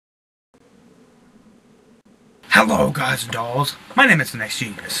Hello guys and dolls, my name is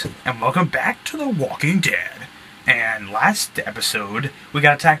TheNextGenius, and welcome back to The Walking Dead. And last episode, we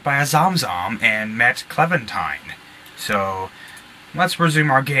got attacked by a Zomzom and met Clementine. So, let's resume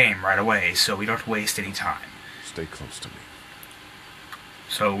our game right away so we don't waste any time. Stay close to me.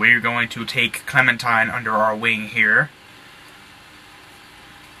 So we're going to take Clementine under our wing here.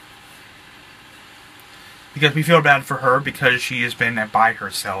 Because we feel bad for her because she has been by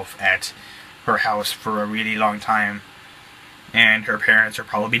herself at her house for a really long time, and her parents are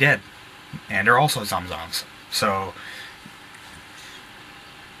probably dead, and are also Zomzoms. So,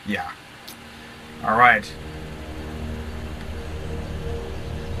 yeah. Alright.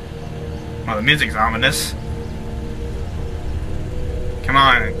 Well, the music's ominous. Come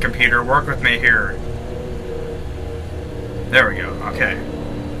on, computer, work with me here. There we go, okay.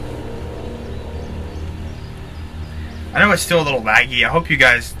 I know it's still a little laggy. I hope you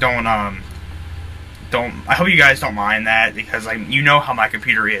guys I hope you guys don't mind that, because you know how my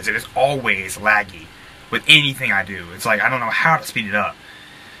computer is. It is always laggy with anything I do. It's like I don't know how to speed it up.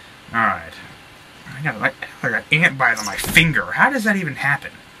 Alright. I got like an ant bite on my finger. How does that even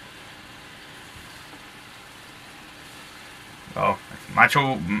happen? Oh,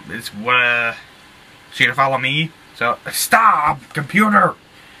 Macho is what she gonna follow me? So stop, computer!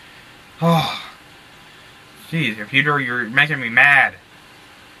 Oh. Jeez, computer, you're making me mad.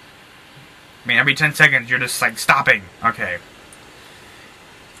 I mean, every 10 seconds, you're just, like, stopping. Okay.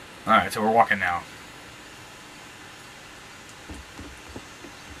 Alright, so we're walking now.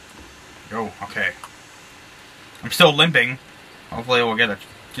 Oh, okay. I'm still limping. Hopefully we'll get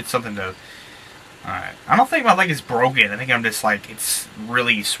something to... Alright. I don't think my leg is broken. I think I'm just, like, it's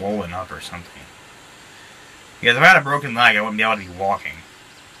really swollen up or something. Because if I had a broken leg, I wouldn't be able to be walking.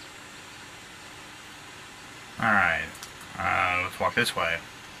 Alright. Let's walk this way.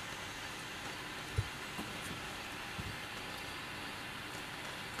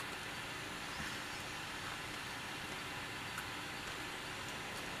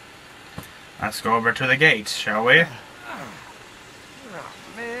 Let's go over to the gates, shall we? Oh,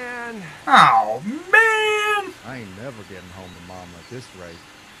 man. Oh, man! I ain't never getting home to Mom at this rate.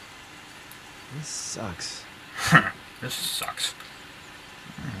 This sucks. This sucks.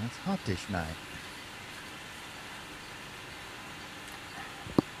 Yeah, it's hot this night.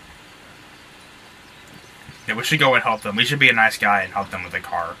 Yeah, we should go and help them. We should be a nice guy and help them with the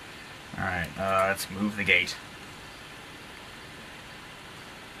car. Alright, let's move the gate.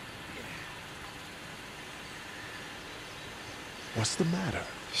 What's the matter?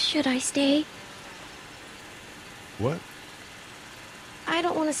 Should I stay? What? I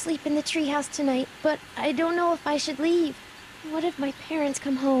don't want to sleep in the treehouse tonight, but I don't know if I should leave. What if my parents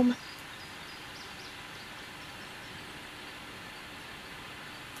come home?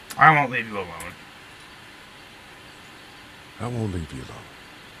 I won't leave you alone. I won't leave you alone.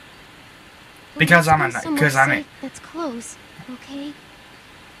 Because I'm a... That's close, okay?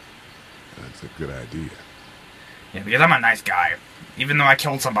 That's a good idea. Yeah, because I'm a nice guy. Even though I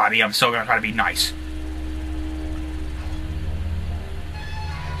killed somebody, I'm still gonna try to be nice.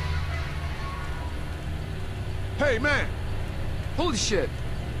 Hey, man! Holy shit.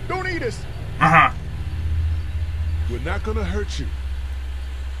 Don't eat us! Uh-huh. We're not gonna hurt you.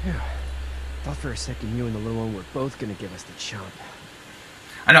 Yeah. Thought for a second you and the little one were both gonna give us the chomp.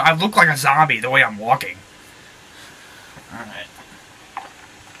 I know, I look like a zombie the way I'm walking. Alright.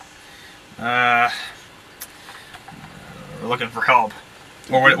 We're looking for help.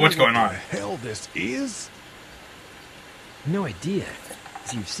 Or what's going on? What the hell this is? No idea.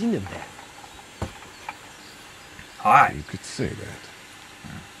 So you've seen them then. Hi. You could say that.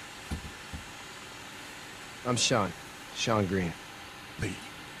 I'm Sean. Sean Green. Lee,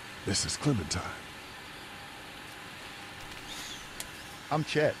 this is Clementine. I'm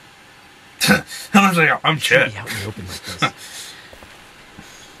Chet. I was like, I'm Shouldn't Chet. be out in the open like this.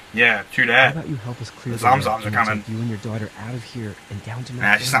 Yeah, true How that. about you help us clear The the way Zomzoms are and coming. take you and your daughter out of here and down to my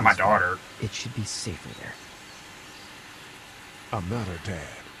Nah, she's not my family's farm. daughter. It should be safer there. I'm not her dad.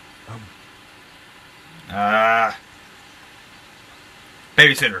 I'm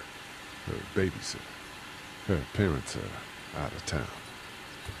Babysitter. her babysitter. Her parents are out of town.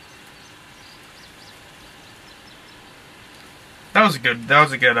 That was a good,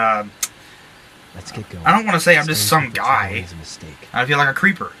 Let's get going. I don't want to say I'm just Staying some for too long guy. is a mistake. I feel like a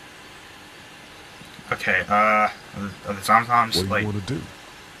creeper. Okay, are the Zomzoms, What do like... you want to do?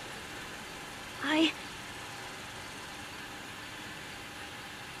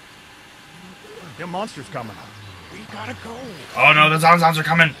 Them monsters coming. We gotta go. Oh no, the Zomzoms are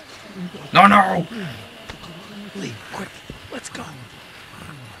coming! No, no! Lee, quick, let's go.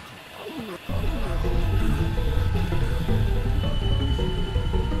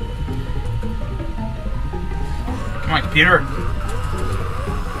 Come on, computer.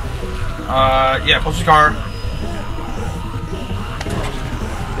 Yeah, push the car.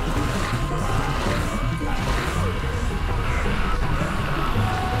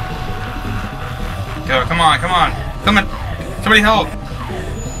 Go, come on, come on. Coming. Somebody help.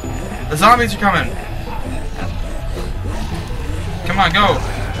 The zombies are coming. Come on, go.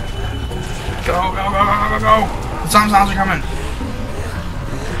 Go, go, go, go, go, go. The zombies are coming.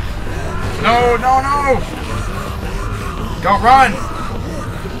 No, no, no. Go, run.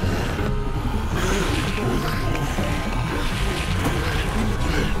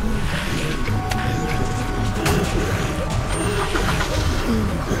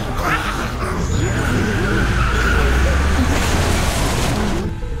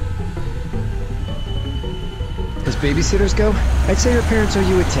 As babysitters go, I'd say your parents owe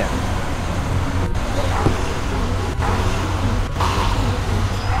you a tip.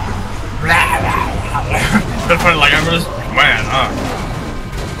 That's funny, like I'm just man,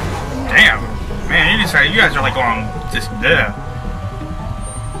 damn. Man, you guys are like going just there.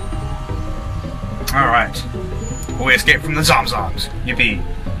 Alright. We escaped from the zomzoms. Yippee.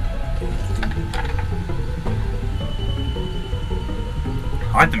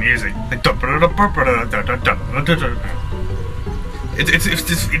 I like the music.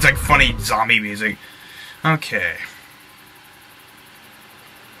 It's like funny zombie music. Okay.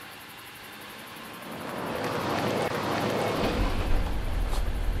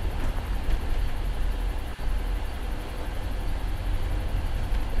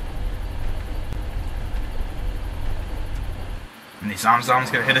 And these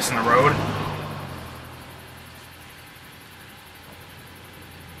zomzoms gonna hit us in the road.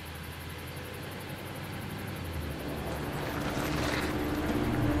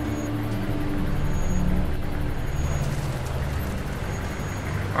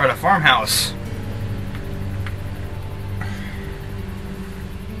 Or the farmhouse.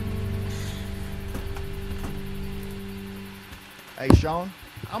 Hey, Sean,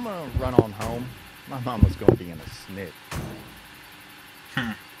 I'm gonna run on home. My mama's gonna be in a snit.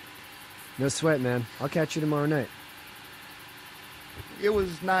 No sweat, man. I'll catch you tomorrow night. It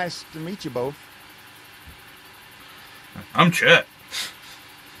was nice to meet you both. I'm Chet.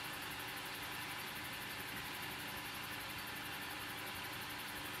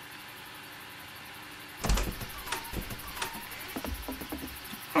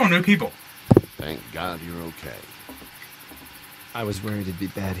 Oh, new people. Thank God you're okay. I was worried it'd be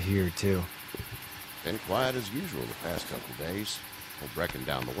bad here, too. Been quiet as usual the past couple days. Old Brecken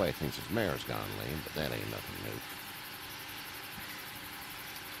down the way thinks his mare's gone lame, but that ain't nothing new.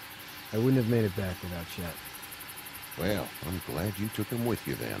 I wouldn't have made it back without Chet. Well, I'm glad you took him with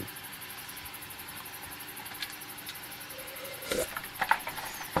you then.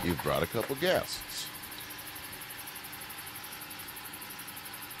 You've brought a couple guests.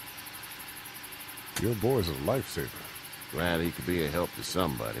 Your boy's a lifesaver. Glad he could be a help to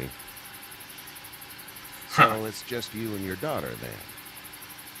somebody. So it's just you and your daughter then?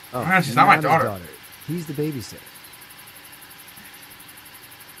 Oh, Well, she's and not my his daughter. He's the babysitter.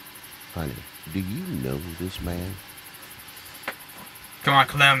 Honey, do you know this man? Come on,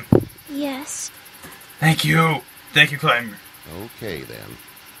 Clem. Yes. Thank you. Thank you, Clem. Okay then.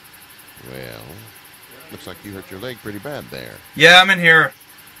 Well, looks like you hurt your leg pretty bad there. Yeah, I'm in here.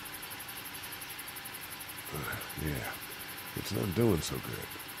 Yeah, it's not doing so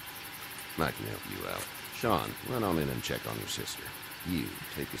good. I can help you out. Sean, run on in and check on your sister. You,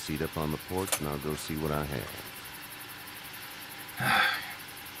 take a seat up on the porch and I'll go see what I have.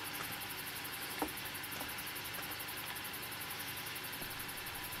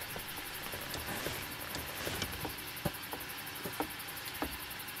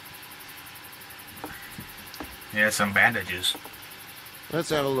 Yeah, some bandages. Let's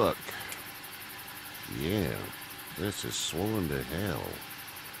have a look. Yeah, this is swollen to hell.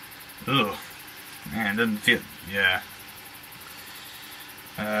 Ugh. Man, it doesn't feel... Yeah.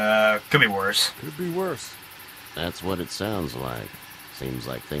 Could be worse. Could be worse. That's what it sounds like. Seems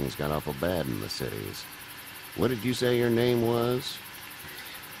like things got awful bad in the cities. What did you say your name was?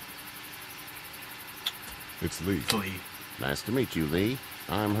 It's Lee. Flea. Nice to meet you, Lee.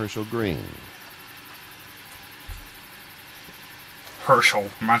 I'm Herschel Green. Herschel.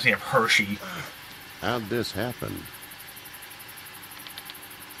 Reminds me of Hershey. How'd this happen?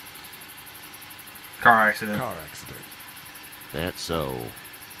 Car accident. Car accident. That's so.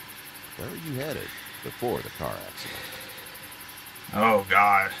 Where were you headed before the car accident? Oh,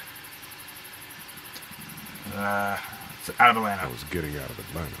 God. It's out of I Atlanta. was getting out of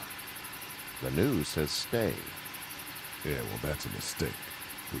Atlanta. The news says stay. Yeah, well, that's a mistake.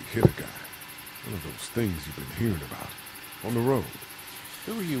 We hit a guy. One of those things you've been hearing about. On the road.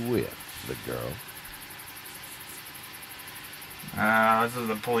 Who are you with? The girl? This is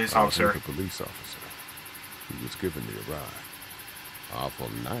the police I was with officer. the police officer. He was giving me a ride. Awful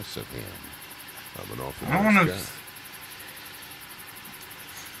nice of him. I'm an awful I don't nice wanna- guy.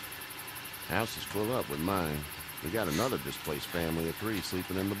 House is full up with mine. We got another displaced family of 3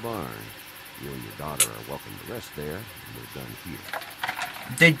 sleeping in the barn. You and your daughter are welcome to rest there, and we're done here.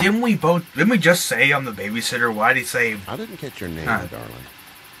 Didn't we just say I'm the babysitter? Why did he say... I didn't catch your name, Huh. darling.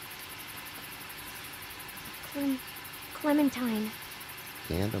 Clementine.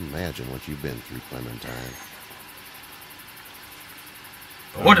 Can't imagine what you've been through, Clementine.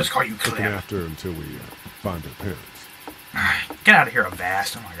 We'll just call you Looking Clem. after her until we find her parents. Get out of here,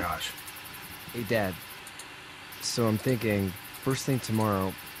 Avast. Oh my gosh. Hey, Dad. So I'm thinking, first thing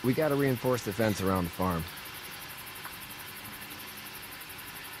tomorrow, we gotta reinforce the fence around the farm.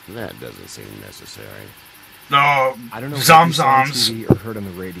 That doesn't seem necessary. No, I don't know what you saw on Zomzoms. TV or heard on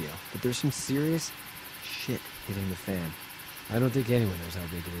the radio, but there's some serious shit hitting the fan. I don't think anyone knows how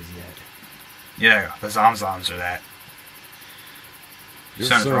big it is yet. Yeah, the Zomzoms are that. Your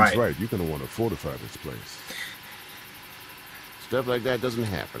Sounds son's right. right. You're going to want to fortify this place. Stuff like that doesn't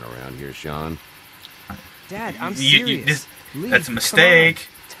happen around here, Sean. Dad, I'm You- serious. Lee, that's a come mistake.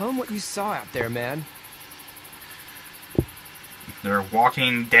 on. Tell him what you saw out there, man. They're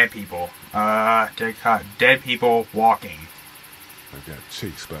walking dead people. They caught dead people walking. I got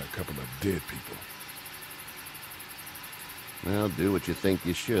chased by a couple of dead people. Well, do what you think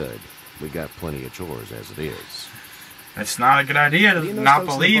you should. We got plenty of chores as it is. It's not a good idea to Me and those not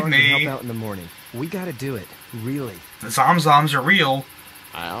folks in the believe barn can me. help out in the morning. We gotta do it. Really. The Zomzoms are real.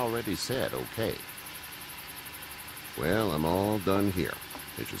 I already said okay. Well, I'm all done here.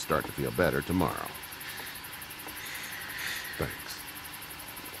 It should start to feel better tomorrow. Thanks.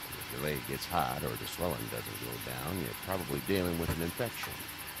 If your leg gets hot or the swelling doesn't go down, you're probably dealing with an infection.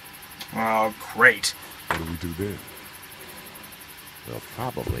 Oh, great. What do we do then? We'll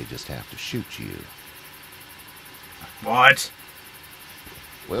probably just have to shoot you. What?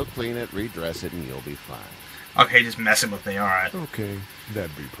 We'll clean it, redress it, and you'll be fine. Okay, just messing with me. Alright. Okay,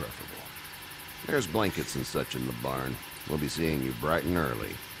 that'd be preferable. There's blankets and such in the barn. We'll be seeing you bright and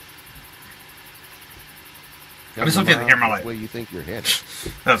early. I'm just looking at the camera like- Where you think you're headed?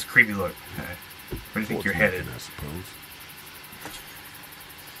 That was a creepy look. Where do you think you're headed? I suppose.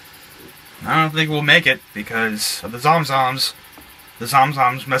 I don't think we'll make it because of the Zomzoms. The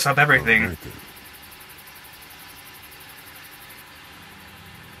Zomzoms mess up everything. All right, then.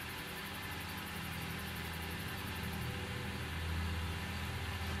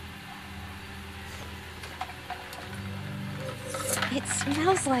 It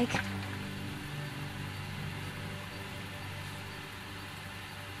smells like...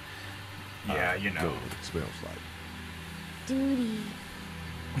 Yeah, you Know know. what it smells like. duty.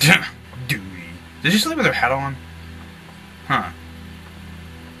 Duty. Did she sleep with her hat on? Huh.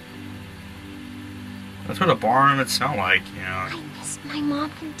 That's what a barn would smell like, you know. I miss my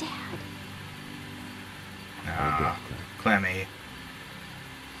mom and dad. Ah, Clemmy.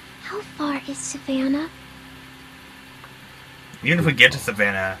 How far is Savannah? Even if we get to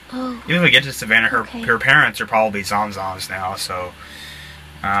Savannah, Oh, even if we get to Savannah, Okay. her parents are probably Zomzoms now, so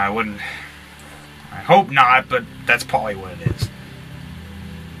I wouldn't. I hope not, but that's probably what it is.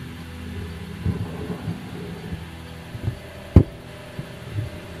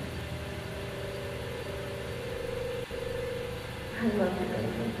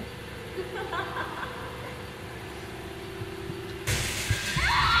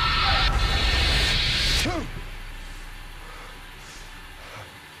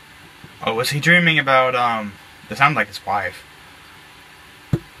 Oh, was he dreaming about, it sounded like his wife.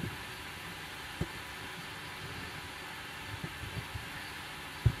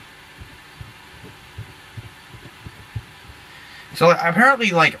 So,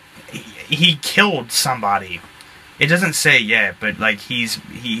 apparently, like, he killed somebody. It doesn't say yet, but, like,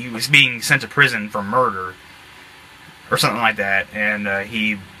 he was being sent to prison for murder. Or something like that, and,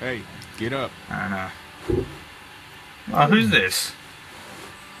 he, Hey, get up. I don't know. Who's this?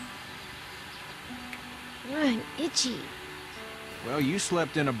 I'm itchy. Well, you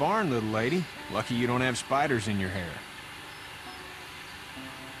slept in a barn, little lady. Lucky you don't have spiders in your hair.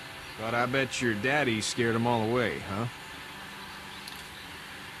 But I bet your daddy scared them all away, huh?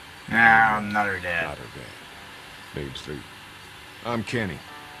 Nah, I'm not her dad. Not her dad. Main Street. I'm Kenny.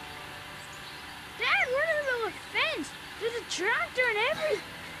 Dad, we're in the middle of a fence. There's a tractor and everything.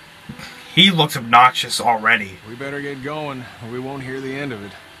 He looks obnoxious already. We better get going, or we won't hear the end of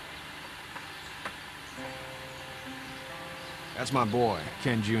it. That's my boy,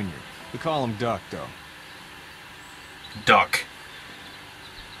 Ken Jr. We call him Duck, though. Duck.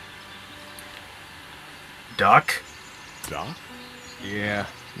 Duck? Doc? Yeah,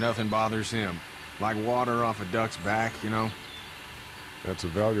 nothing bothers him. Like water off a duck's back, you know? That's a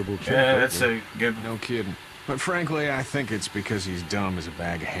valuable tip. Yeah, that's a good... No kidding. But frankly, I think it's because he's dumb as a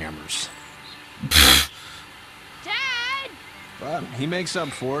bag of hammers. Dad! But he makes up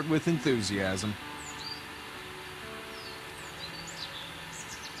for it with enthusiasm.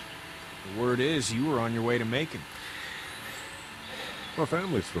 The word is you were on your way to Macon. My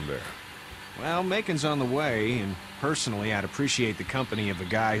family's from there. Well, Macon's on the way, and personally, I'd appreciate the company of a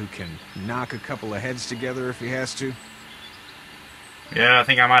guy who can knock a couple of heads together if he has to. Yeah, I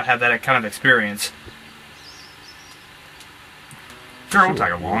think I might have that kind of experience. Sure, we'll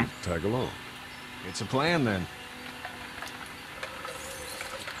tag along. Tag along. It's a plan, then.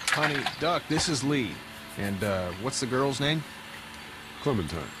 Honey, Duck, this is Lee. And, what's the girl's name?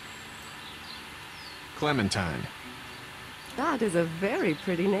 Clementine. Clementine. That is a very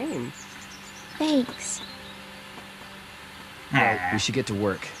pretty name. Thanks. We should get to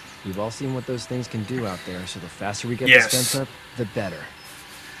work. We've all seen what those things can do out there, so the faster we get Yes. this fence up, the better.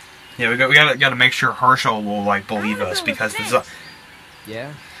 Yeah, we gotta make sure Herschel will, like, believe us, because this is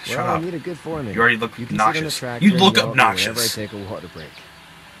Yeah? Shut Well, I up. need a good foreman. You already look You can sit on the obnoxious. tractor You and look yell at me obnoxious. whenever I take a water break.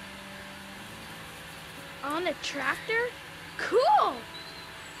 On a tractor? Cool!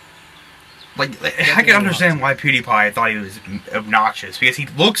 Like, I can understand why PewDiePie thought he was obnoxious, because he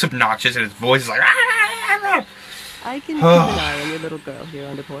looks obnoxious and his voice is like... I can keep an eye on your little girl here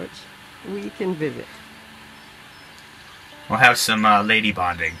on the porch. We can visit. We'll have some lady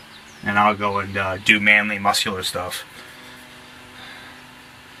bonding, and I'll go and do manly, muscular stuff.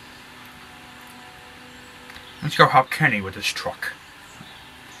 Let's go help Kenny with his truck.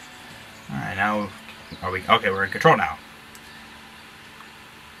 Alright, now... Are we... Okay, we're in control now.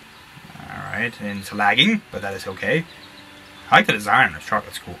 Alright, and it's lagging, but that is okay. I like the design on this truck,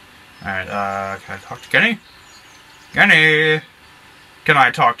 that's cool. Alright, can I talk to Kenny? Kenny! Can I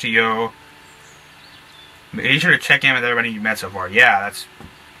talk to you? Be sure to check in with everybody you met so far. Yeah, that's...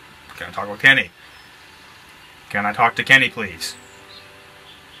 Can I talk with Kenny? Can I talk to Kenny, please?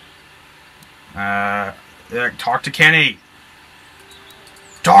 Talk to Kenny!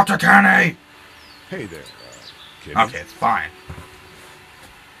 Talk to Kenny! Hey there, Kenny. Okay, it's fine.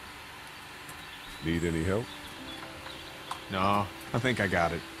 Need any help? No, I think I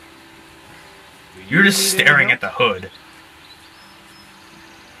got it. You're just staring at the hood.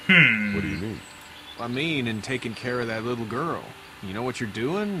 What do you mean? I mean, in taking care of that little girl. You know what you're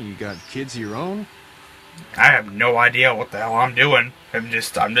doing? You got kids of your own? I have no idea what the hell I'm doing. I'm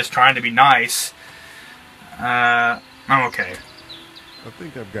just trying to be nice. I'm okay. I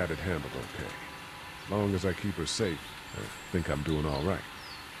think I've got it handled okay. As long as I keep her safe, I think I'm doing all right.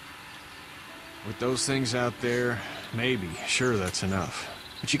 With those things out there, maybe. Sure, that's enough.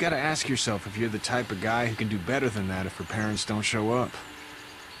 But you gotta ask yourself if you're the type of guy who can do better than that if her parents don't show up.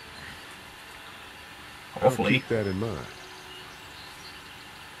 I'll Hopefully. keep that in mind.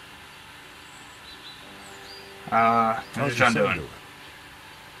 How's How's John your son doing?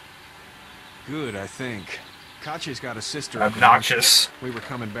 Good, I think. Katya's got a sister. up in Obnoxious. Russia. We were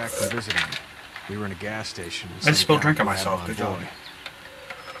coming back from visiting. We were in a gas station. I just spilled drink on myself. Good job.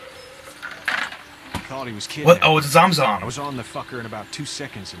 I thought he was kidding. What? Oh, it's a I Zamzam. was on the fucker in about 2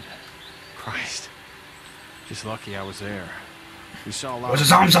 seconds and... Christ. Just lucky I was there. We saw a lot What's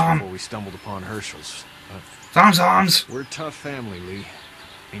of a things Zamzam? before we stumbled upon Herschel's. Zamzams. We're a tough family, Lee.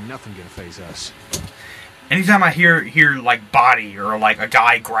 Ain't nothing gonna faze us. Anytime I hear like body or like a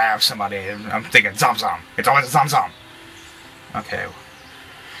guy grab somebody, I'm thinking Zamzam. It's always a Zamzam. Okay.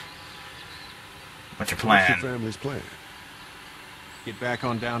 What's your What's your plan? family's plan? Get back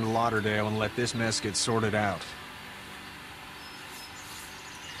on down to Lauderdale and let this mess get sorted out.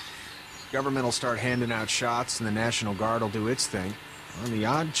 Government will start handing out shots and the National Guard will do its thing. On the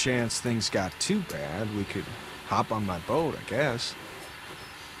odd chance things got too bad, we could hop on my boat, I guess.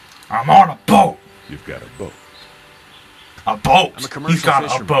 I'm on a boat. You've got a boat. A boat. I'm a commercial He's got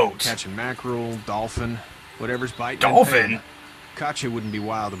fisherman, a boat. catching mackerel, dolphin, whatever's biting. Dolphin? Katya wouldn't be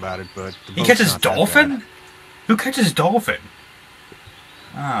wild about it, but the He boat's catches not that dolphin? bad. Who catches dolphin?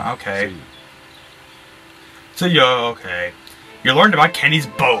 Ah, okay. See, So okay. You learned about Kenny's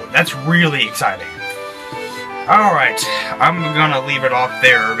boat. That's really exciting. Alright, I'm gonna leave it off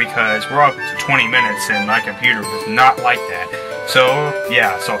there because we're up to 20 minutes and my computer does not like that. So,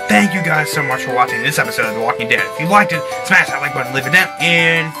 yeah, so thank you guys so much for watching this episode of The Walking Dead. If you liked it, smash that like button, leave it down,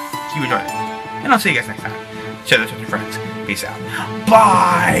 and if you enjoyed it. And I'll see you guys next time. Share this with your friends. Peace out.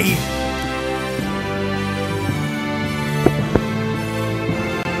 Bye!